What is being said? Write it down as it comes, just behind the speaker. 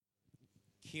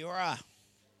Kia ora.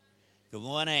 Good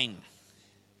morning.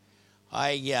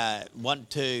 I want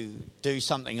to do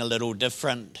something a little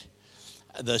different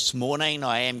this morning.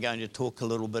 I am going to talk a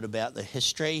little bit about the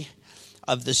history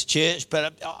of this church,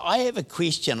 but I have a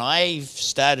question. I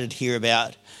started here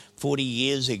about 40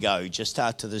 years ago, just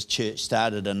after this church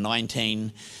started in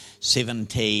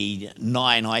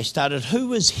 1979. I started. Who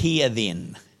was here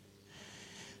then?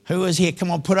 Who was here?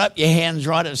 Come on, put up your hands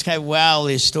right at the scale. Wow,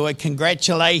 there's story.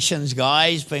 Congratulations,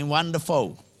 guys. Been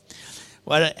wonderful.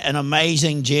 What an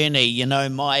amazing journey. You know,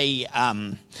 my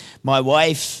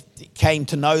wife came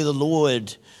to know the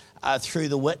Lord through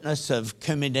the witness of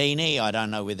Kumidini. I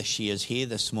don't know whether she is here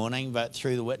this morning, but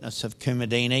through the witness of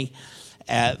Kumidini,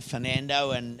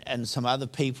 Fernando and some other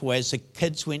people. As the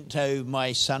kids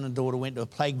my son and daughter went to a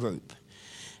playgroup.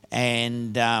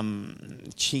 And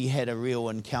she had a real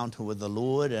encounter with the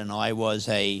Lord, and I was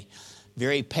a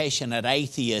very passionate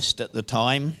atheist at the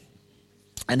time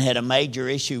and had a major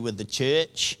issue with the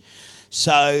church.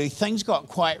 So things got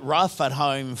quite rough at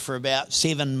home for about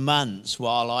 7 months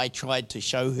while I tried to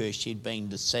show her she'd been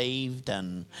deceived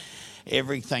and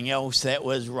everything else that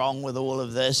was wrong with all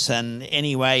of this. And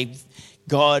anyway,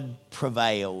 God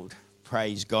prevailed,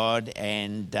 praise God,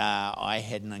 and I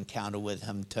had an encounter with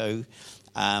him too.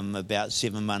 About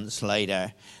 7 months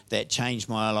later, that changed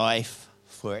my life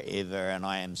forever, and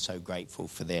I am so grateful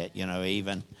for that. You know,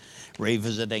 even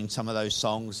revisiting some of those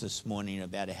songs this morning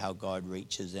about how God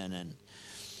reaches in and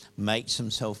makes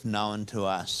himself known to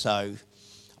us. So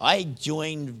I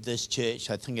joined this church,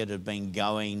 I think it had been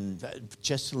going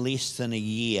just less than a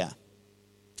year,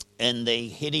 in the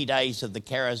heady days of the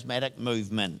charismatic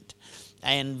movement,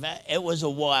 and it was a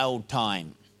wild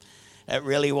time. It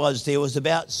really was. There was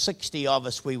about 60 of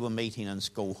us. We were meeting in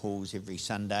school halls every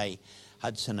Sunday.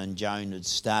 Hudson and Joan had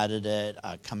started it,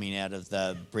 coming out of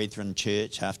the Brethren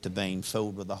Church after being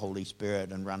filled with the Holy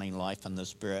Spirit and running Life in the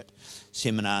Spirit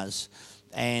seminars.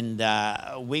 And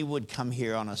we would come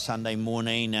here on a Sunday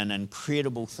morning and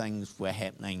incredible things were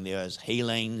happening. There was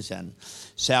healings and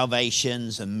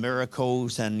salvations and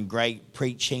miracles and great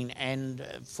preaching. And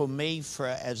for me,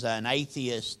 as an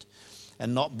atheist,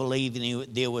 and not believing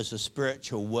there was a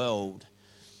spiritual world,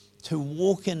 to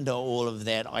walk into all of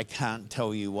that, I can't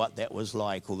tell you what that was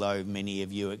like, although many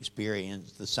of you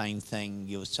experienced the same thing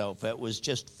yourself. It was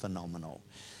just phenomenal.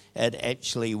 It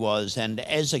actually was. And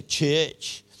as a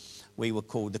church, we were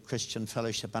called the Christian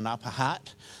Fellowship in Upper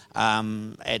Hutt.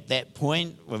 At that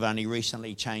point, we've only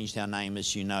recently changed our name,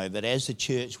 as you know, but as a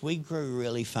church, we grew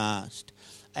really fast.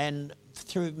 And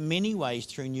through many ways,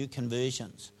 through new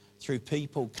conversions, through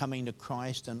people coming to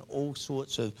Christ in all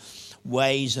sorts of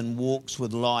ways and walks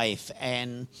with life.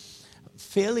 And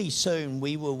fairly soon,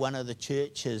 we were one of the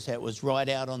churches that was right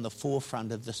out on the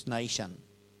forefront of this nation,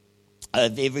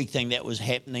 of everything that was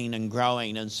happening and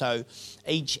growing. And so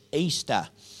each Easter,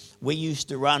 we used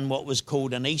to run what was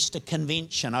called an Easter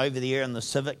convention over there in the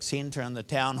Civic Centre and the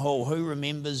Town Hall. Who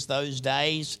remembers those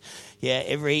days? Yeah,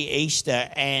 every Easter.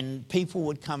 And people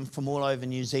would come from all over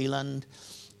New Zealand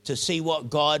to see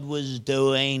what God was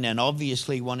doing and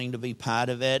obviously wanting to be part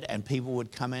of it. And people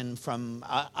would come in from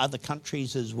other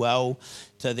countries as well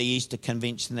to the Easter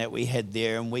convention that we had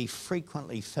there. And we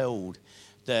frequently filled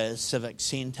the Civic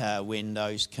Centre when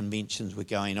those conventions were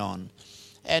going on.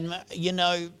 And, you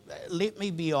know, let me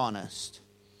be honest,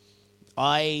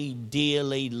 I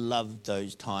dearly loved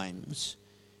those times,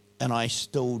 and I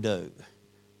still do.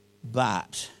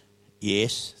 But,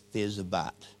 yes, there's a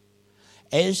but.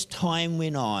 As time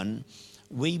went on,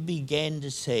 we began to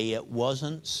see it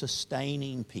wasn't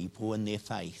sustaining people in their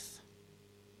faith.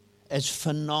 It's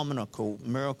phenomenal.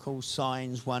 Miracles,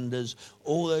 signs, wonders,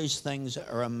 all those things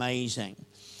are amazing.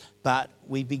 But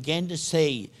we began to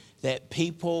see that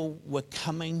people were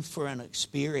coming for an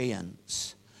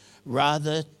experience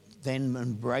rather than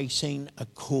embracing a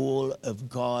call of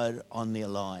God on their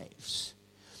lives.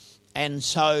 And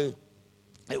so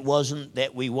it wasn't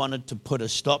that we wanted to put a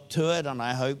stop to it, and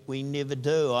I hope we never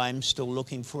do. I'm still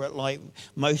looking for it like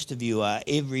most of you are,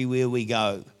 everywhere we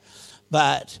go.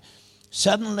 But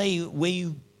suddenly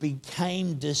we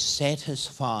became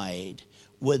dissatisfied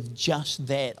with just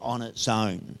that on its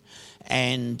own.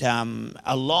 And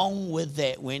along with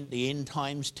that went the end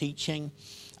times teaching.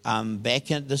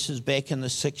 This is back in the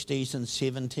 60s and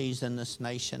 70s in this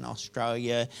nation,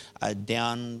 Australia,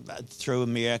 down through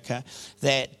America,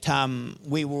 that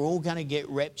we were all going to get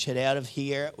raptured out of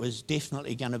here. It was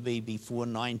definitely going to be before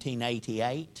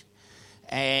 1988.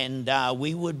 And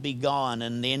we would be gone,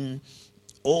 and then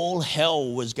all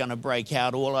hell was going to break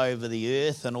out all over the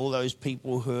earth, and all those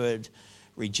people who had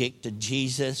rejected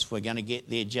Jesus were going to get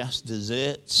their just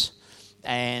desserts.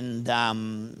 And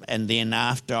then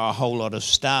after a whole lot of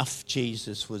stuff,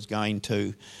 Jesus was going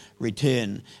to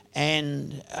return.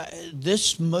 And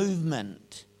this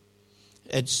movement,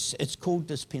 it's called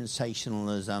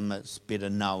dispensationalism. It's better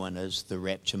known as the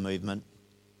rapture movement.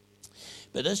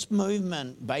 But this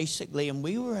movement basically, and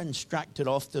we were instructed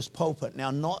off this pulpit,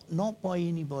 now not by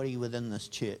anybody within this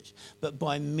church, but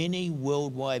by many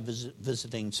worldwide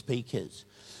visiting speakers.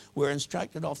 We're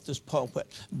instructed off this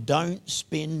pulpit, don't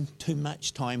spend too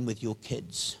much time with your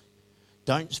kids.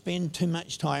 Don't spend too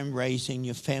much time raising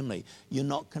your family. You're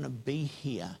not going to be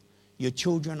here. Your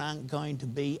children aren't going to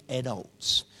be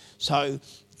adults. So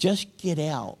just get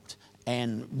out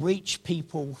and reach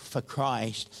people for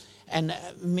Christ. And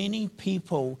many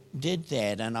people did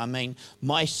that. And I mean,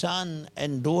 my son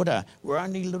and daughter were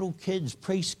only little kids,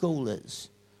 preschoolers,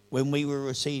 when we were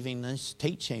receiving this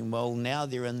teaching. Well, now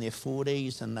they're in their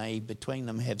 40s and they, between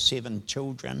them, have 7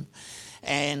 children.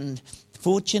 And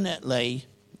fortunately,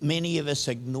 many of us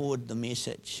ignored the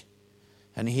message.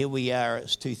 And here we are,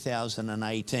 it's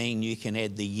 2018. You can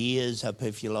add the years up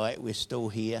if you like. We're still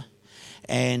here.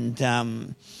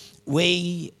 And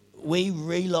we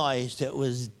realised it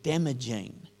was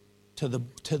damaging to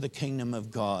the kingdom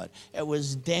of God. It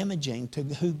was damaging to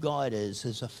who God is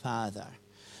as a father,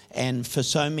 and for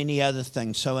so many other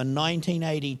things. So in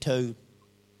 1982,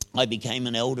 I became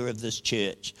an elder of this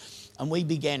church, and we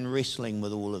began wrestling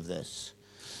with all of this.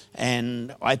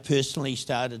 And I personally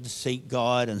started to seek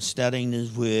God and studying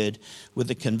His Word with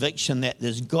the conviction that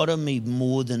there's got to be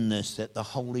more than this, that the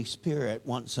Holy Spirit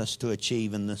wants us to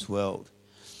achieve in this world.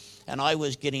 And I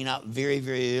was getting up very,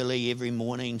 very early every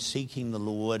morning seeking the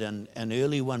Lord. And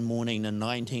early one morning in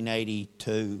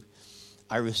 1982,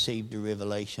 I received a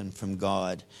revelation from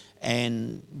God.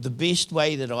 And the best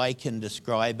way that I can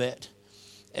describe it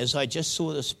is I just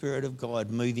saw the Spirit of God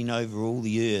moving over all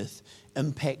the earth,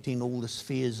 impacting all the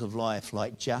spheres of life,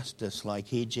 like justice,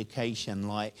 like education,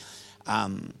 like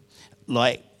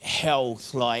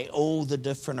health, like all the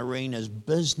different arenas,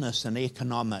 business and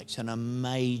economics in a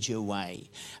major way.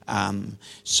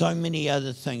 So many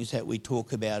other things that we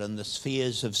talk about in the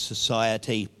spheres of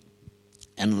society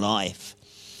and life.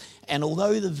 And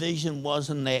although the vision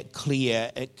wasn't that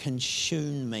clear, it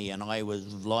consumed me, and I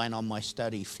was lying on my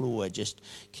study floor, just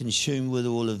consumed with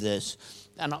all of this.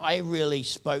 And I really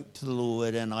spoke to the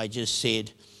Lord, and I just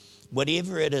said,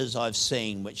 whatever it is I've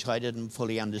seen, which I didn't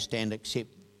fully understand,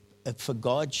 except for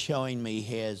God showing me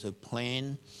He has a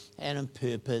plan and a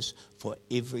purpose for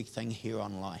everything here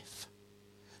on life.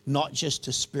 Not just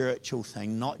a spiritual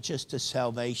thing, not just a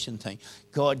salvation thing.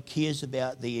 God cares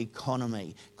about the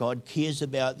economy. God cares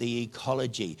about the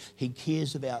ecology. He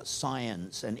cares about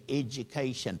science and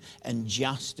education and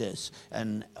justice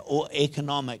and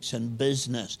economics and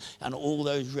business and all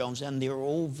those realms. And they're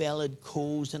all valid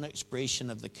calls and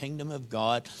expression of the kingdom of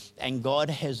God. And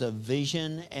God has a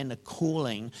vision and a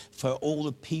calling for all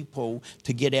the people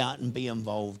to get out and be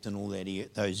involved in all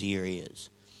those areas.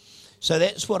 So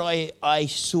that's what I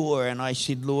saw, and I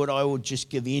said, Lord, I will just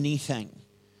give anything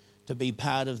to be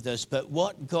part of this. But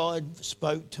what God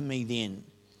spoke to me then,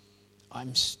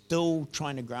 I'm still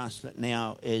trying to grasp it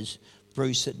now, is,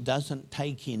 Bruce, it doesn't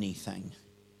take anything.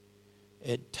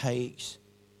 It takes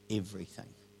everything.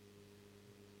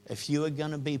 If you are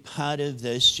going to be part of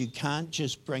this, you can't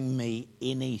just bring me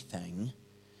anything.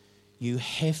 You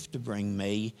have to bring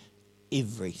me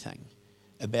everything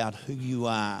about who you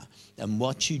are and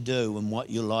what you do and what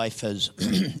your life is.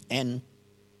 And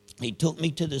He took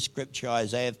me to the scripture,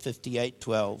 Isaiah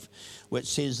 58:12, which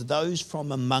says, those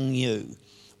from among you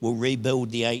will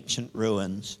rebuild the ancient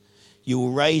ruins. You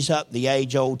will raise up the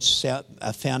age-old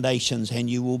foundations, and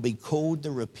you will be called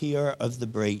the repairer of the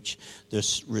breach,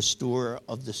 the restorer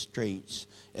of the streets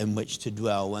in which to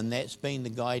dwell. And that's been the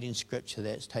guiding scripture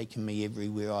that's taken me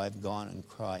everywhere I've gone in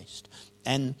Christ.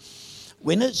 And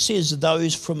when it says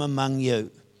those from among you,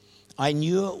 I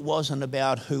knew it wasn't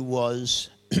about who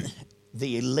was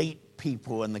the elite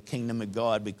people in the kingdom of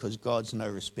God, because God's no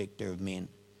respecter of men.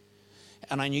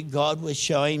 And I knew God was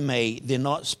showing me they're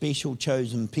not special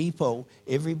chosen people.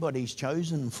 Everybody's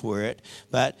chosen for it.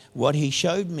 But what He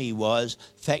showed me was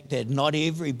the fact that not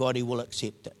everybody will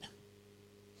accept it.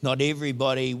 Not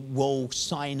everybody will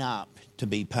sign up to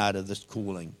be part of this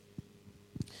calling.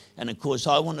 And of course,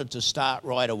 I wanted to start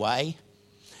right away.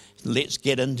 Let's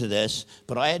get into this.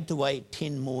 But I had to wait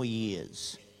 10 more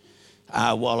years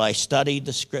while I studied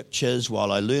the scriptures,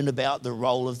 while I learned about the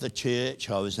role of the church.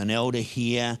 I was an elder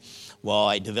here. While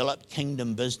I developed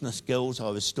kingdom business skills, I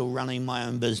was still running my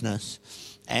own business.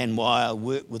 And while I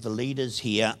worked with the leaders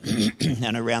here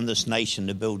and around this nation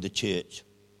to build the church.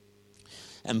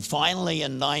 And finally,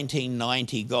 in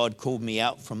 1990, God called me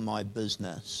out from my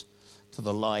business to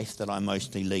the life that I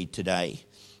mostly lead today.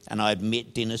 And I'd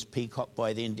met Dennis Peacock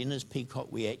by then. Dennis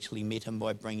Peacock, we actually met him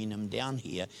by bringing him down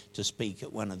here to speak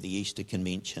at one of the Easter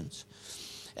conventions.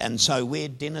 And so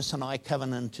Dennis and I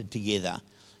covenanted together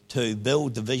to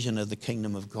build the vision of the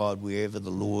kingdom of God wherever the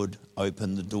Lord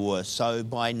opened the door. So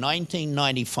by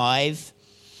 1995,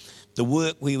 the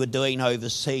work we were doing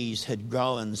overseas had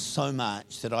grown so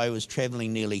much that I was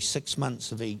travelling nearly 6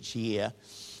 months of each year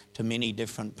to many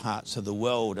different parts of the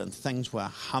world, and things were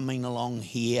humming along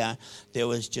here. There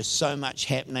was just so much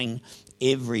happening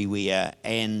everywhere,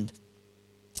 and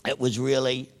it was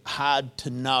really hard to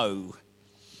know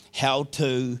how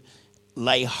to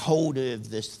lay hold of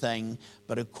this thing.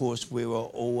 But of course, we were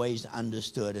always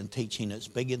understood in teaching, it's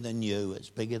bigger than you, it's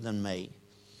bigger than me.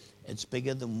 It's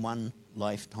bigger than one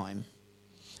lifetime.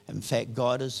 In fact,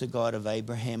 God is the God of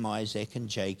Abraham, Isaac, and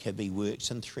Jacob. He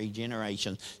works in 3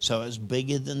 generations. So it's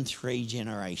bigger than 3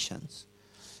 generations.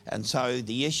 And so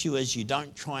the issue is you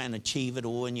don't try and achieve it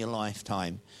all in your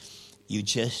lifetime. You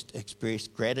just express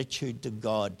gratitude to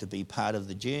God to be part of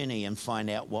the journey and find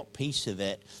out what piece of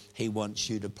it he wants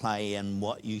you to play and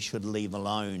what you should leave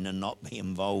alone and not be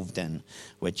involved in,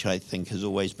 which I think has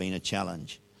always been a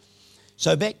challenge.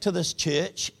 So back to this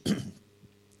church.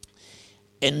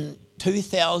 In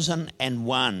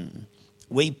 2001,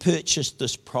 we purchased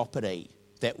this property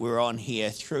that we're on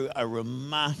here through a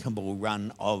remarkable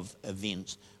run of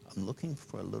events. I'm looking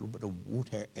for a little bit of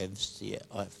water, Evs. Yeah,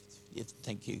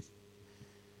 thank you.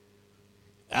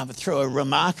 Through a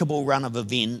remarkable run of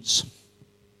events.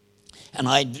 And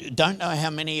I don't know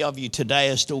how many of you today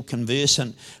are still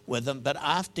conversant with them, but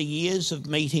after years of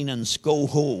meeting in school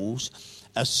halls,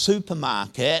 a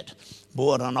supermarket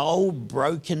bought an old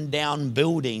broken down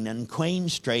building in Queen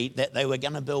Street that they were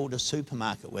going to build a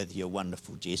supermarket with. You're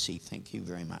wonderful, Jesse. Thank you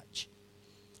very much.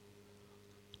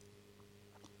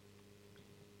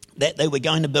 That they were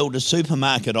going to build a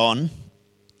supermarket on,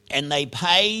 and they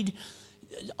paid,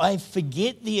 I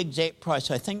forget the exact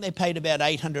price, I think they paid about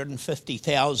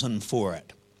 $850,000 for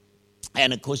it.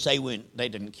 And of course they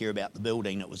didn't care about the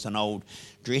building. It was an old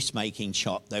dressmaking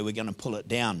shop. They were going to pull it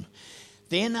down.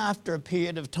 Then after a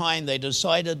period of time, they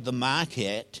decided the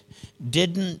market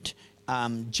didn't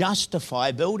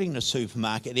justify building a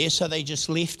supermarket there, so they just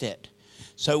left it.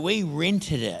 So we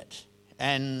rented it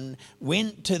and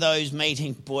went to those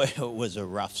meetings. Boy, it was a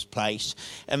rough place.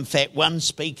 In fact, one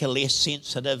speaker, less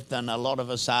sensitive than a lot of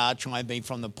us are, trying to be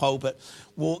from the pulpit,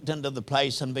 walked into the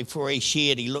place, and before he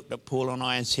shared, he looked at Paul and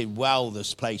I and said, "Wow,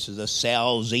 this place is a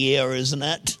sow's ear, isn't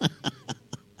it?"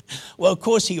 Well, of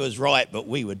course he was right, but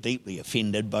we were deeply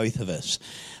offended, both of us.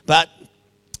 But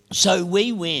so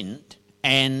we went,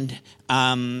 and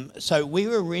so we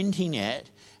were renting it,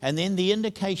 and then the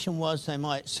indication was they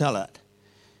might sell it.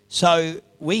 So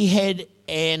we had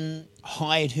Anne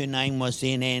hired, her name was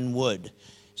then Anne Wood,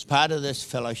 as part of this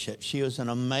fellowship. She was an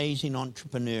amazing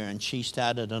entrepreneur, and she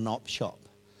started an op shop.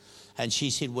 And she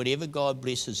said whatever God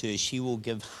blesses her, she will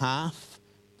give half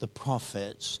the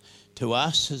profits to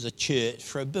us as a church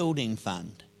for a building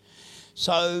fund.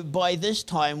 So by this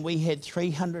time we had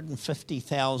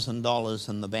 $350,000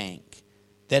 in the bank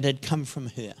that had come from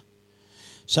her.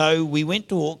 So we went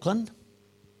to Auckland,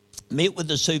 met with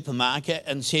the supermarket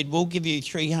and said, we'll give you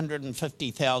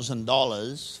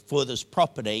 $350,000 for this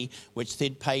property, which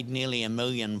they'd paid nearly $1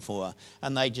 million for.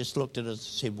 And they just looked at us and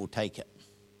said, we'll take it.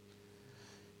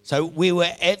 So we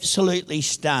were absolutely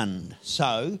stunned.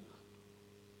 So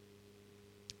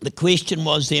the question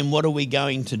was then, what are we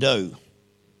going to do?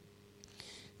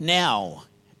 Now,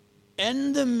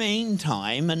 in the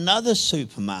meantime, another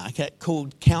supermarket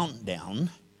called Countdown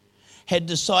had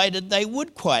decided they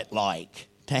would quite like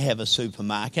to have a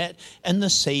supermarket in the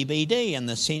CBD, in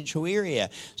the central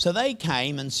area. So they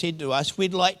came and said to us,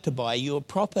 we'd like to buy your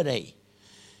property.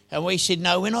 And we said,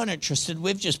 no, we're not interested.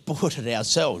 We've just bought it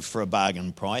ourselves for a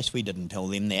bargain price. We didn't tell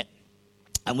them that.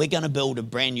 And we're going to build a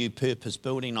brand new purpose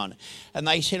building on it. And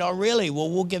they said, oh, really?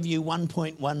 Well, we'll give you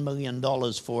 $1.1 million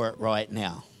for it right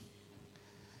now.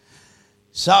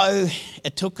 So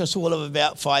it took us all of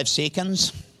about 5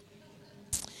 seconds.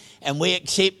 And we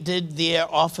accepted their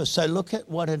offer. So look at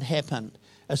what had happened.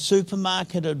 A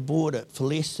supermarket had bought it for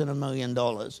less than $1 million,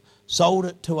 sold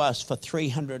it to us for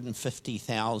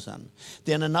 $350,000.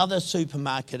 Then another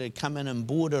supermarket had come in and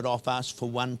bought it off us for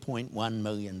 $1.1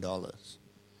 million.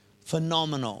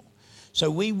 Phenomenal. So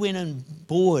we went and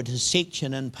bought a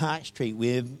section in Park Street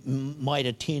where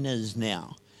Mitre 10 is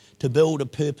now to build a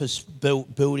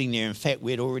purpose-built building there. In fact,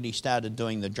 we'd already started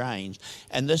doing the drains,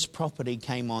 and this property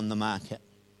came on the market.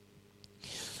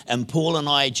 And Paul and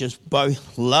I just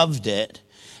both loved it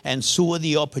and saw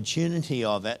the opportunity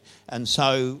of it. And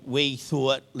so we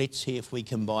thought, let's see if we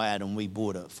can buy it, and we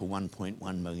bought it for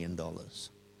 $1.1 million.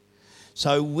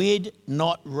 So we'd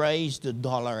not raised a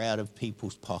dollar out of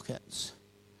people's pockets.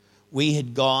 We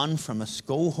had gone from a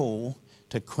school hall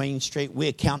to Queen Street.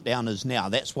 We're Countdowners now.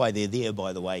 That's why they're there,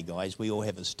 by the way, guys. We all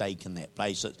have a stake in that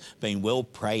place. It's been well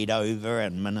prayed over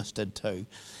and ministered to.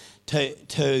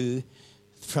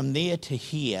 From there to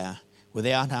here,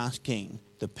 without asking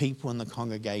the people in the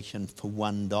congregation for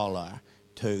 $1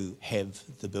 to have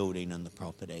the building and the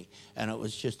property. And it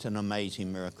was just an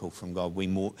amazing miracle from God. We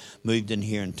moved in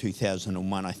here in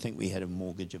 2001. I think we had a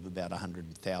mortgage of about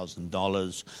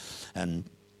 $100,000, and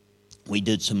we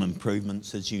did some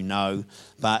improvements, as you know.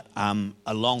 But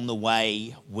along the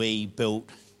way, we built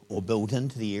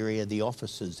into the area the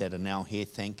offices that are now here.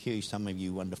 Thank you. Some of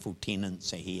you wonderful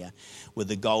tenants are here, with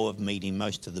the goal of meeting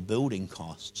most of the building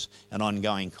costs and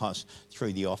ongoing costs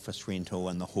through the office rental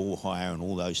and the hall hire and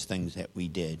all those things that we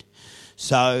did.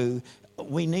 So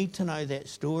we need to know that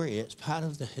story. It's part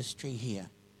of the history here.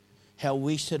 How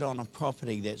we sit on a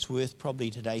property that's worth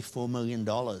probably today $4 million,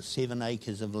 7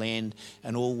 acres of land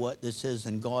and all what this is.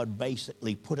 And God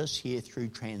basically put us here through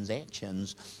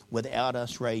transactions without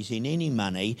us raising any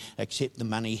money except the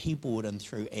money he brought in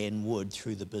through Ann Wood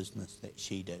through the business that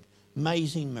she did.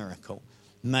 Amazing miracle,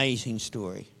 amazing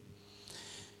story.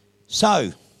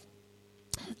 So,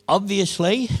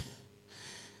 obviously,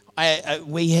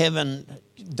 we haven't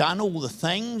done all the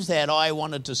things that I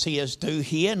wanted to see us do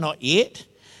here, not yet.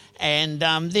 And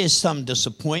there's some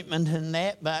disappointment in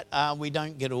that, but we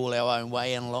don't get all our own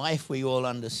way in life. We all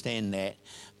understand that.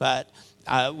 But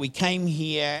we came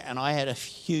here, and I had a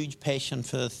huge passion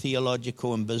for the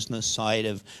theological and business side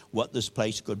of what this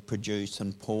place could produce.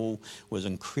 And Paul was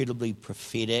incredibly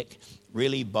prophetic,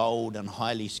 really bold and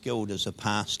highly skilled as a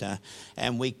pastor.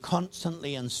 And we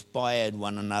constantly inspired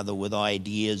one another with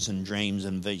ideas and dreams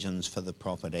and visions for the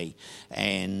property.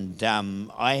 And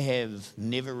I have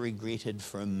never regretted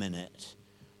for a minute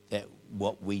that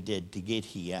what we did to get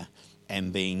here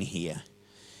and being here.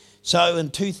 So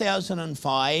in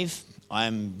 2005,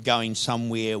 I'm going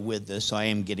somewhere with this. I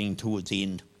am getting towards the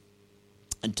end.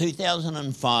 In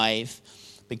 2005,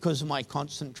 because of my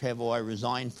constant travel, I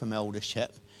resigned from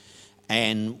eldership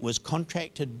and was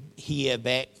contracted here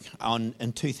back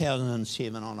in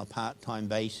 2007 on a part-time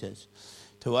basis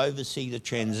to oversee the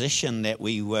transition that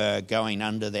we were going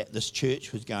under, that this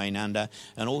church was going under,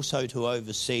 and also to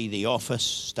oversee the office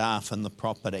staff and the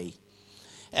property.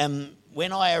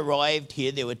 When I arrived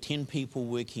here, there were 10 people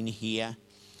working here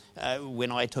when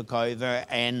I took over,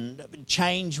 and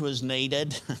change was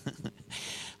needed.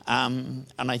 And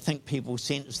I think people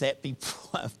sensed that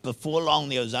before long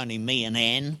there was only me and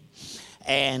Ann,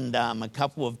 and a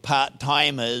couple of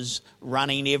part-timers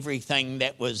running everything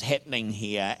that was happening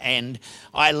here. And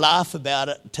I laugh about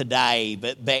it today,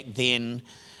 but back then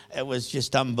it was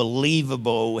just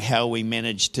unbelievable how we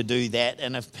managed to do that.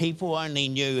 And if people only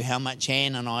knew how much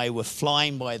Ann and I were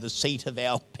flying by the seat of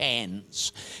our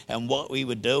pants and what we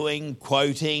were doing,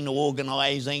 quoting,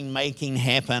 organising, making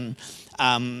happen,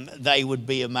 they would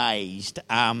be amazed.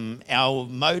 Our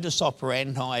modus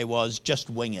operandi was just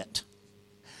wing it.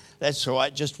 That's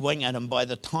right, just wing it. And by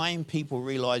the time people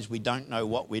realise we don't know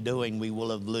what we're doing, we will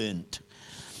have learnt.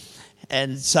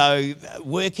 And so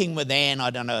working with Ann, I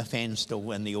don't know if Ann's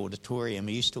still in the auditorium.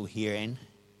 Are you still here, Ann?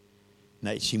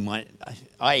 No, she might.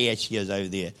 Yeah, she is over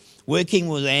there. Working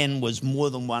with Ann was more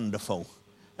than wonderful.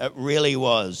 It really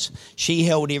was. She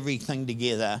held everything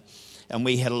together, and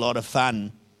we had a lot of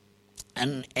fun.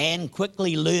 And Ann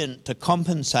quickly learned to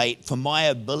compensate for my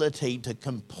ability to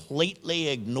completely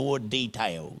ignore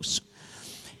details.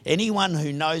 Anyone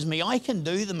who knows me, I can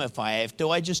do them if I have to.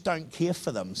 I just don't care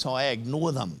for them, so I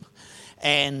ignore them.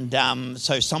 And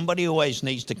so somebody always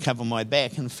needs to cover my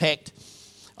back. In fact,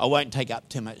 I won't take up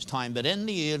too much time, but in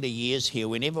the early years here,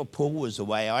 whenever Paul was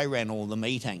away, I ran all the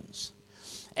meetings.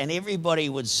 And everybody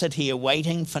would sit here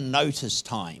waiting for notice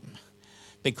time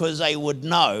because they would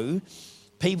know.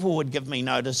 People would give me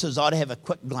notices. I'd have a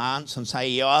quick glance and say,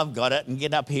 yeah, I've got it, and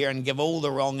get up here and give all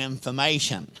the wrong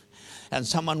information. And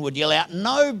someone would yell out,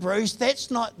 no, Bruce, that's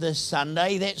not this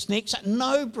Sunday, that's next.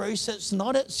 No, Bruce, it's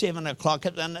not at 7 o'clock.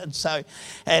 And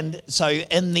so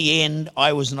in the end,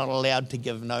 I was not allowed to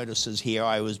give notices here.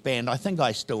 I was banned. I think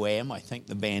I still am. I think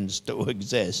the bans still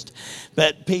exist.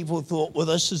 But people thought, well,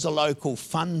 this is a local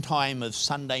fun time of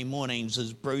Sunday mornings.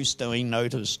 Is Bruce doing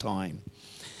notice time?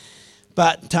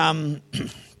 But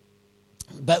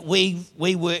we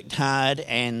worked hard,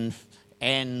 and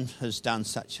Ann has done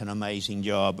such an amazing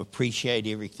job. Appreciate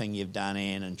everything you've done,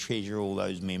 Ann, and treasure all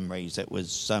those memories. It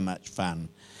was so much fun.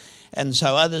 And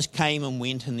so others came and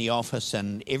went in the office,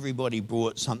 and everybody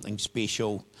brought something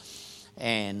special.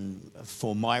 And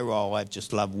for my role, I've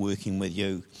just loved working with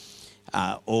you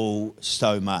all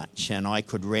so much. And I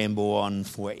could ramble on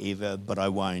forever, but I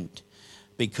won't.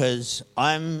 Because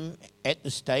I'm at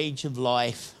the stage of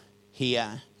life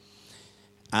here,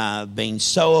 being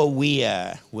so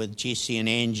aware with Jesse and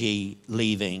Angie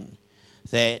leaving,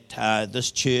 that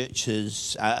this church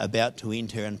is about to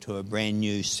enter into a brand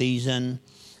new season.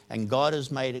 And God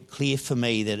has made it clear for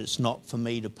me that it's not for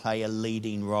me to play a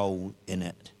leading role in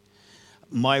it.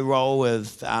 My role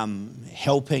of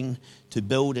helping to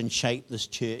build and shape this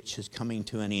church is coming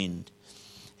to an end,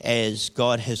 as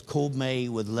God has called me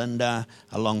with Linda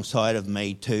alongside of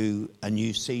me to a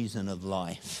new season of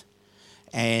life.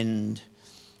 And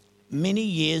many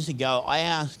years ago, I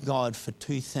asked God for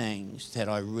two things that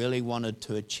I really wanted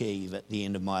to achieve at the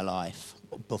end of my life,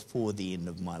 before the end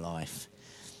of my life.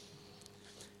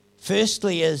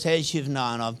 Firstly, as you've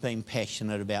known, I've been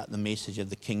passionate about the message of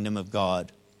the kingdom of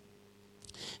God.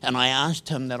 And I asked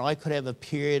him that I could have a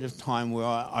period of time where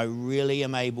I really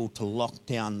am able to lock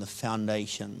down the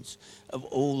foundations of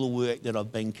all the work that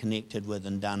I've been connected with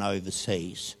and done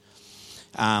overseas.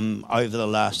 Over the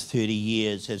last 30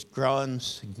 years has grown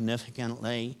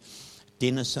significantly.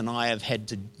 Dennis and I have had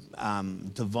to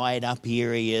divide up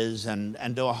areas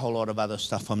and do a whole lot of other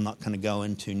stuff I'm not going to go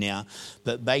into now.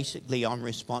 But basically I'm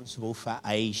responsible for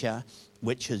Asia,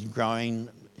 which is growing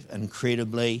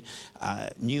incredibly.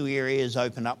 New areas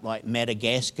open up like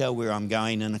Madagascar, where I'm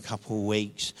going in a couple of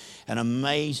weeks, and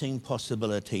amazing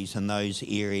possibilities in those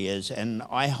areas. And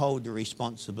I hold the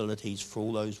responsibilities for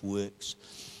all those works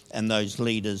and those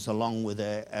leaders, along with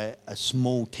a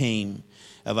small team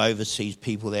of overseas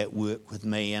people that work with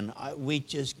me. And we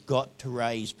just got to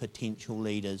raise potential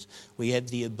leaders. We have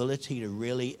the ability to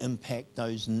really impact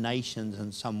those nations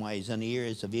in some ways, in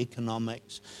areas of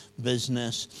economics,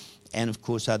 business, and of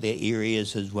course other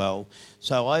areas as well.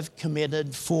 So I've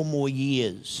committed 4 more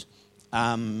years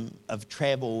of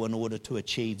travel in order to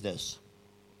achieve this.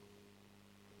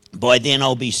 By then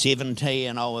I'll be 70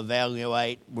 and I'll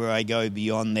evaluate where I go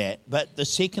beyond that. But the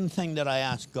second thing that I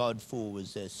asked God for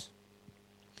was this.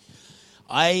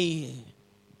 I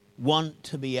want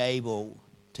to be able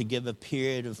to give a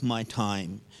period of my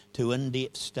time to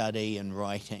in-depth study and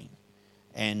writing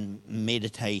and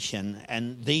meditation.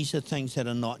 And these are things that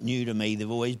are not new to me.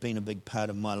 They've always been a big part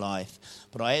of my life.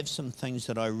 But I have some things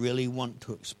that I really want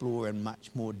to explore in much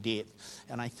more depth.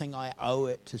 And I think I owe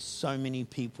it to so many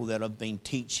people that I've been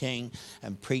teaching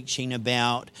and preaching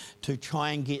about to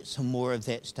try and get some more of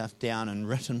that stuff down in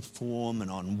written form and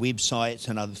on websites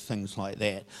and other things like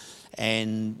that,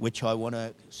 and which I want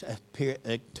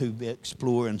to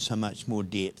explore in so much more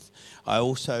depth. I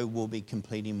also will be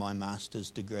completing my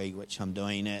master's degree, which I'm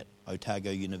doing at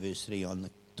Otago University on the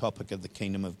topic of the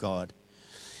Kingdom of God.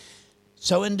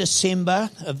 So in December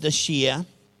of this year,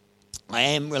 I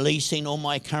am releasing all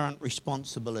my current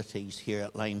responsibilities here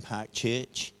at Lane Park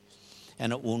Church,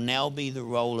 and it will now be the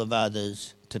role of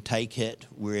others to take it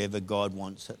wherever God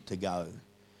wants it to go.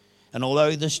 And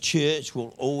although this church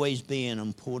will always be an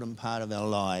important part of our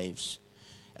lives,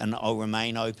 and I'll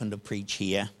remain open to preach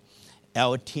here,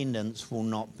 our attendance will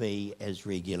not be as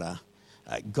regular.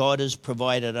 God has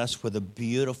provided us with a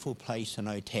beautiful place in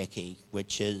Otaki,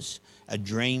 which is a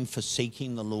dream for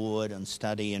seeking the Lord and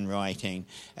study and writing.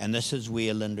 And this is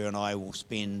where Linda and I will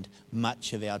spend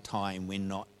much of our time. We're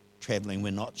not travelling,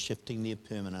 we're not shifting there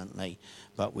permanently,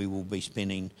 but we will be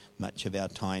spending much of our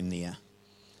time there.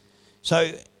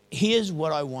 So here's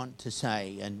what I want to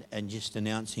say, and just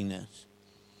announcing this.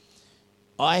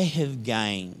 I have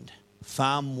gained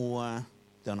far more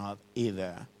than I've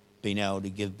ever been able to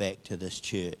give back to this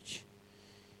church.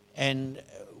 And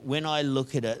when I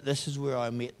look at it, this is where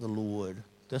I met the Lord.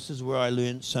 This is where I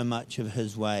learned so much of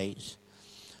his ways.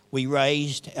 We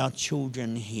raised our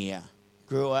children here,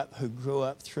 who grew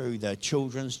up through the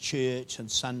children's church and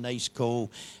Sunday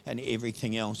school and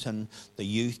everything else, and the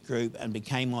youth group, and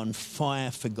became on fire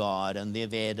for God. And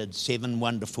they've added 7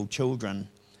 wonderful children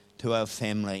to our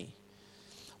family.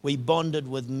 We bonded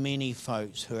with many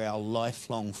folks who are our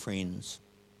lifelong friends,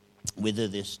 whether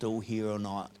they're still here or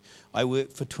not. I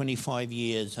worked for 25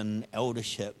 years in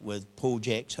eldership with Paul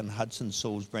Jackson, Hudson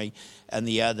Salisbury, and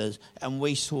the others, and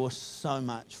we saw so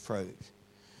much fruit.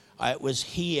 It was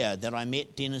here that I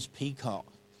met Dennis Peacock,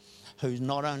 who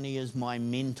not only is my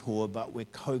mentor, but we're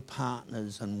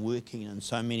co-partners and working in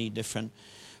so many different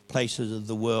places of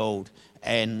the world.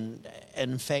 And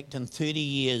in fact, in 30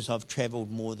 years, I've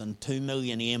travelled more than 2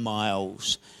 million air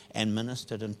miles and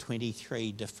ministered in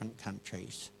 23 different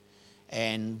countries.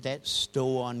 And that's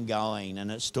still ongoing, and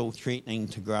it's still threatening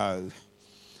to grow.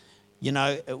 You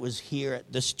know, it was here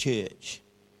at this church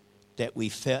that we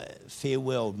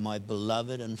farewelled my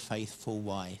beloved and faithful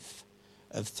wife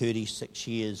of 36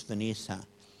 years, Vanessa,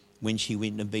 when she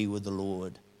went to be with the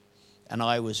Lord. And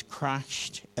I was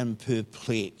crushed and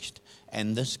perplexed,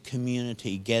 and this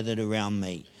community gathered around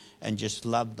me and just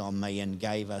loved on me and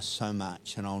gave us so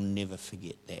much, and I'll never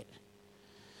forget that.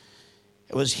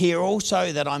 It was here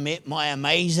also that I met my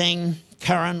amazing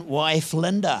current wife,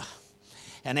 Linda,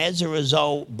 and as a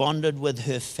result, bonded with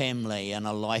her family in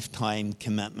a lifetime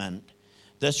commitment.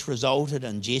 This resulted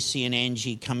in Jesse and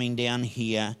Angie coming down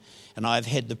here, and I've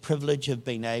had the privilege of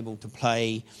being able to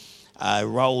play a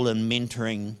role in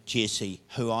mentoring Jesse,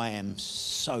 who I am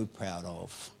so proud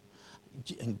of.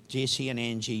 Jesse and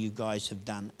Angie, you guys have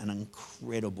done an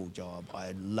incredible job.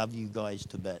 I love you guys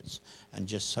to bits and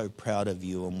just so proud of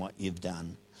you and what you've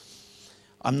done.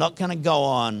 I'm not going to go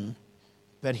on,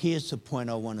 but here's the point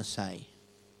I want to say.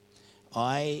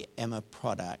 I am a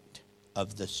product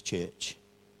of this church.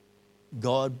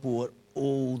 God brought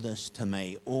all this to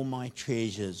me, all my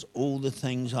treasures, all the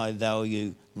things I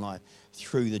value in life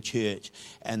through the church.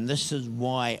 And this is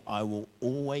why I will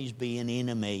always be an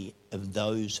enemy of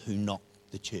those who knock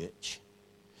the church.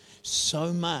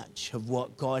 So much of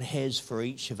what God has for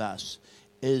each of us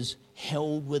is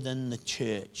held within the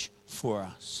church for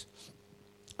us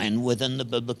and within the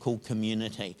biblical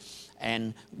community.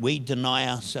 And we deny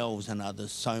ourselves and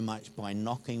others so much by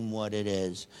knocking what it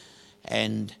is.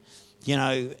 And, you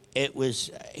know, it was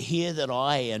here that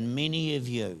I and many of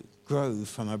you grew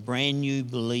from a brand new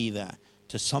believer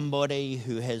to somebody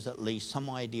who has at least some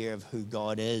idea of who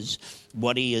God is,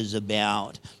 what he is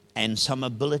about, and some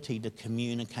ability to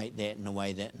communicate that in a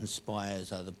way that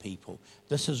inspires other people.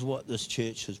 This is what this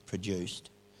church has produced.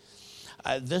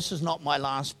 This is not my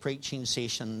last preaching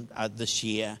session this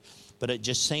year, but it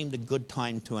just seemed a good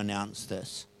time to announce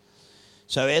this.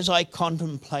 So as I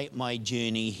contemplate my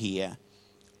journey here,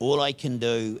 all I can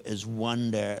do is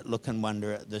look and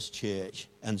wonder at this church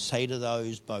and say to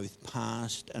those both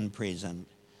past and present,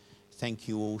 thank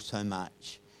you all so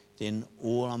much. Then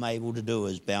all I'm able to do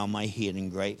is bow my head in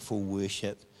grateful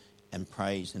worship and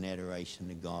praise and adoration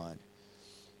to God.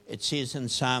 It says in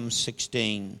Psalm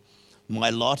 16,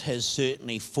 my lot has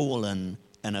certainly fallen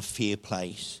in a fair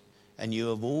place, and you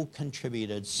have all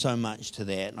contributed so much to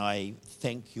that, and I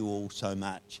thank you all so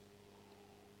much.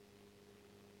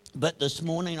 But this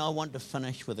morning I want to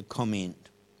finish with a comment,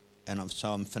 and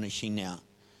so I'm finishing now,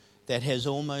 that has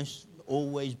almost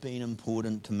always been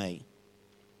important to me.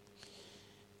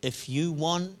 If you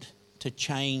want to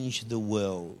change the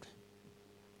world,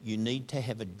 you need to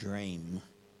have a dream,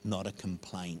 not a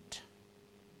complaint.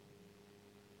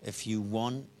 If you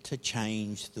want to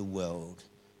change the world,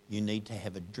 you need to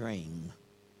have a dream,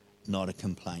 not a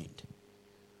complaint.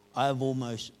 I've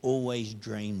almost always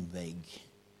dreamed big.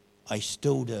 I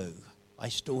still do. I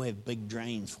still have big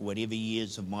dreams for whatever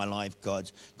years of my life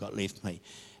God's got left me.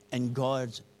 And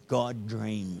God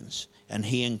dreams, and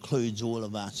he includes all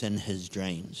of us in his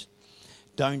dreams.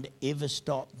 Don't ever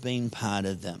stop being part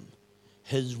of them.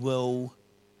 His will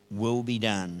be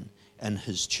done, and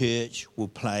his church will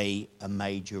play a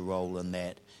major role in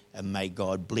that. And may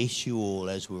God bless you all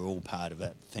as we're all part of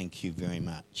it. Thank you very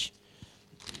much.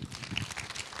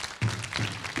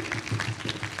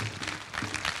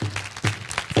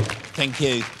 Thank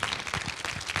you.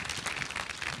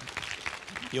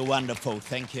 You're wonderful.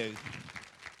 Thank you.